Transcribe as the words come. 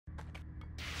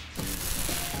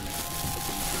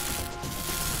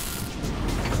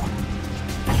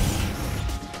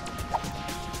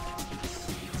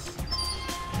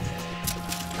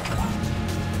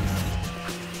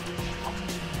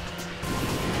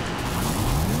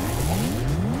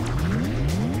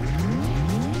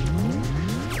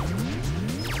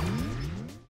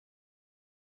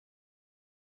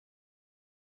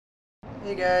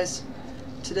Hey guys,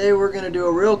 today we're going to do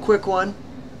a real quick one.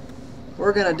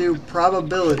 We're going to do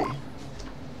probability.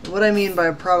 What I mean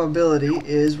by probability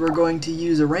is we're going to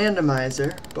use a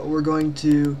randomizer, but we're going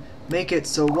to make it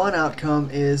so one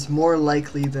outcome is more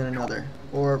likely than another.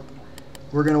 Or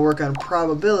we're going to work on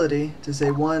probability to say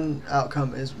one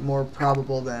outcome is more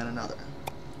probable than another.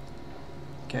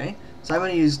 Okay, so I'm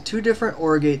going to use two different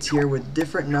OR gates here with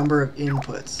different number of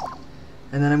inputs.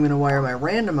 And then I'm going to wire my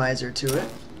randomizer to it,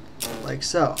 like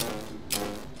so.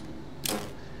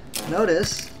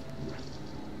 Notice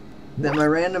that my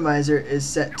randomizer is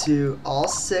set to all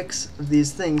 6 of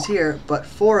these things here, but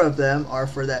 4 of them are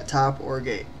for that top OR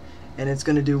gate. And it's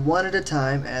going to do one at a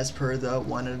time as per the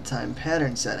one at a time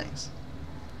pattern settings.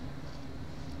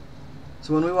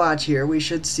 So when we watch here, we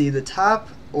should see the top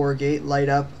OR gate light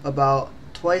up about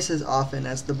twice as often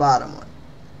as the bottom one,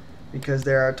 because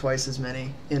there are twice as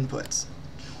many inputs.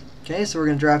 Okay, so we're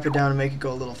going to drop it down and make it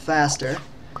go a little faster,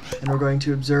 and we're going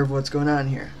to observe what's going on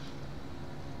here.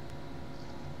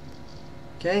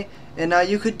 Okay, and now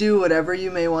you could do whatever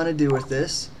you may want to do with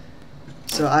this.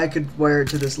 So I could wire it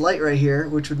to this light right here,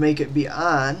 which would make it be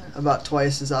on about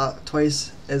twice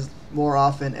as more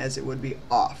often as it would be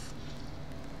off.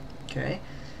 Okay,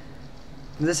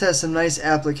 and this has some nice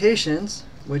applications,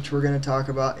 which we're going to talk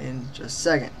about in just a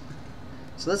second.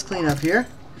 So let's clean up here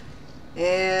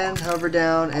and hover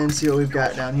down and see what we've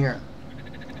got down here.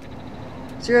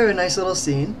 So here we have a nice little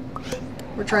scene.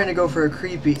 We're trying to go for a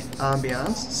creepy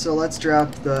ambiance, so let's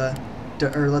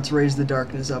let's raise the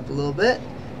darkness up a little bit,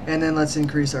 and then let's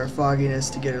increase our fogginess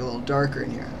to get it a little darker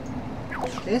in here.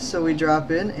 Okay, so we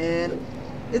drop in, and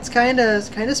it's kind of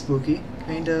spooky,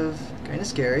 kind of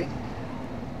scary,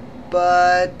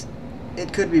 but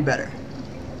it could be better.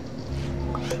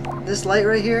 This light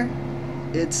right here,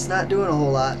 it's not doing a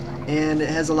whole lot, and it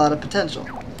has a lot of potential.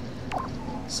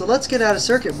 So let's get out a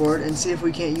circuit board and see if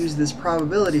we can't use this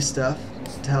probability stuff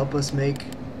to help us make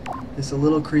this a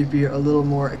little creepier, a little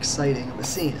more exciting of a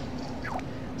scene.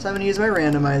 So I'm going to use my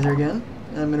randomizer again,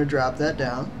 and I'm going to drop that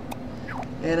down.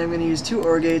 And I'm going to use 2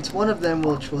 OR gates, one of them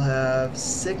which will have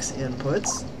 6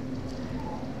 inputs,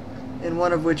 and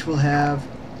one of which will have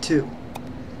 2.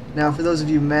 Now for those of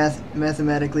you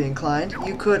mathematically inclined,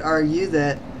 you could argue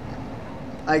that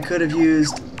I could have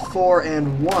used 4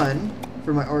 and 1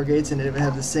 for my OR gates and it would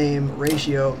have the same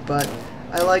ratio, but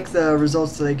I like the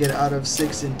results that I get out of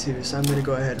 6 and 2, so I'm going to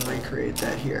go ahead and recreate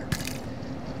that here.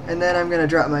 And then I'm going to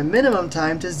drop my minimum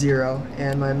time to 0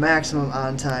 and my maximum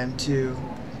on time to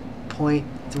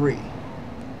 0.3.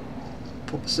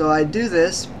 So I do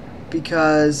this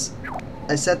because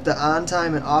I set the on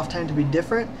time and off time to be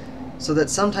different, so that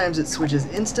sometimes it switches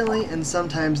instantly and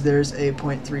sometimes there's a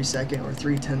 0.3 second or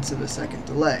 0.3 of a second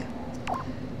delay.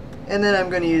 And then I'm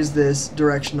going to use this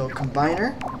directional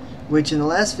combiner, which in the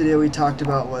last video we talked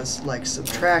about was like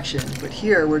subtraction, but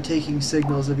here we're taking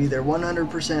signals of either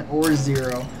 100% or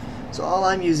 0. So all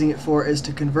I'm using it for is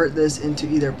to convert this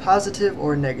into either positive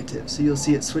or negative. So you'll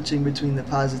see it switching between the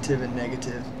positive and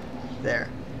negative there.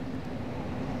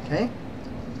 Okay?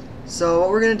 So what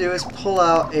we're going to do is pull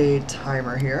out a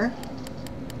timer here,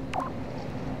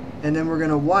 and then we're going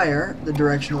to wire the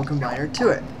directional combiner to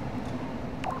it.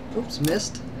 Oops,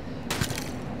 missed.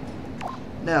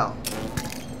 Now,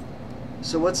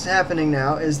 so what's happening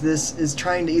now is this is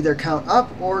trying to either count up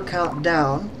or count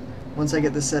down once I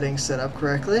get the settings set up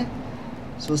correctly.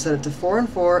 So we'll set it to 4 and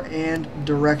 4 and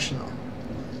directional.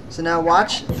 So now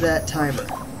watch that timer.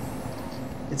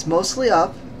 It's mostly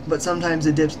up, but sometimes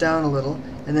it dips down a little,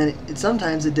 and then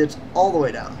sometimes it dips all the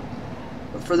way down.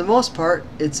 But for the most part,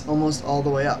 it's almost all the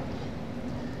way up.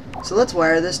 So let's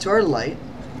wire this to our light,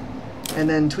 and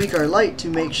then tweak our light to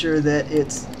make sure that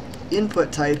its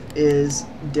input type is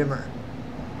dimmer.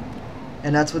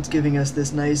 And that's what's giving us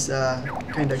this nice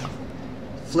kind of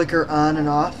flicker on and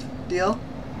off deal.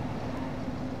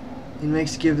 It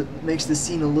makes the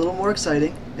scene a little more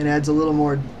exciting and adds a little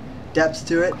more depth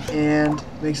to it and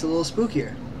makes it a little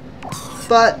spookier.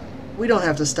 But we don't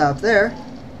have to stop there.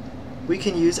 We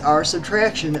can use our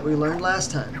subtraction that we learned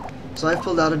last time. So I've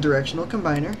pulled out a directional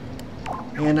combiner,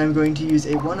 and I'm going to use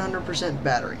a 100%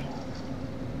 battery.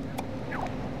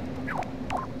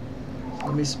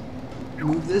 Let me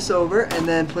move this over and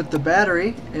then put the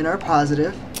battery in our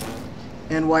positive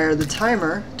and wire the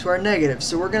timer to our negative.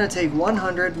 So we're going to take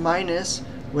 100 minus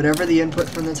whatever the input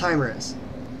from the timer is.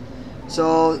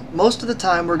 So most of the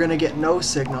time we're going to get no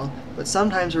signal, but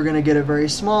sometimes we're going to get a very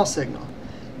small signal.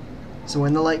 So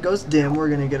when the light goes dim, we're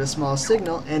going to get a small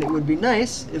signal, and it would be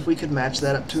nice if we could match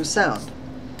that up to a sound.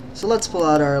 So let's pull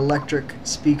out our electric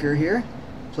speaker here,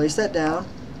 place that down,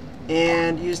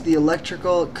 and use the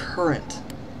electrical current.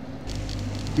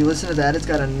 If you listen to that, it's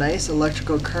got a nice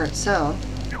electrical current sound.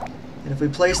 And if we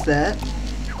place that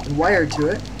and wire to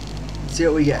it, let's see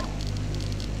what we get.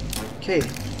 Okay,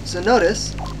 so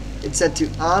notice it's set to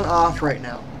on-off right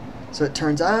now. So it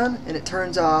turns on and it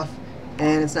turns off,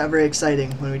 and it's not very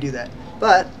exciting when we do that.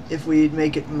 But if we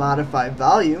make it modify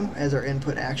volume as our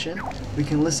input action, we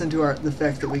can listen to the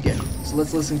effect that we get. So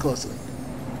let's listen closely.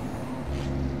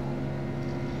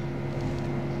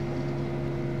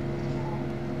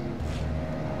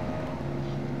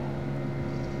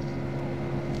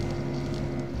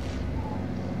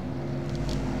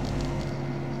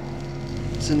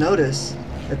 So notice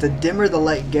that the dimmer the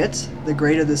light gets, the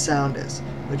greater the sound is,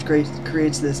 which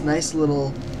creates this nice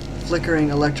little flickering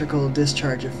electrical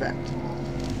discharge effect.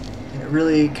 And it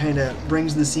really kind of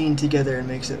brings the scene together and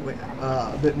makes it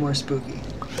a bit more spooky.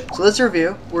 So let's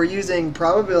review. We're using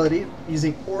probability,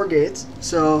 using OR gates.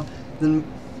 So then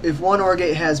if one OR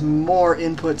gate has more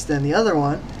inputs than the other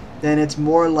one, then it's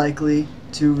more likely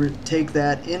to take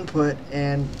that input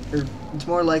and it's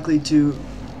more likely to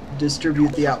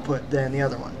distribute the output than the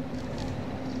other one.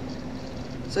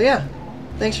 So yeah,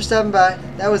 thanks for stopping by.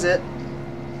 That was it.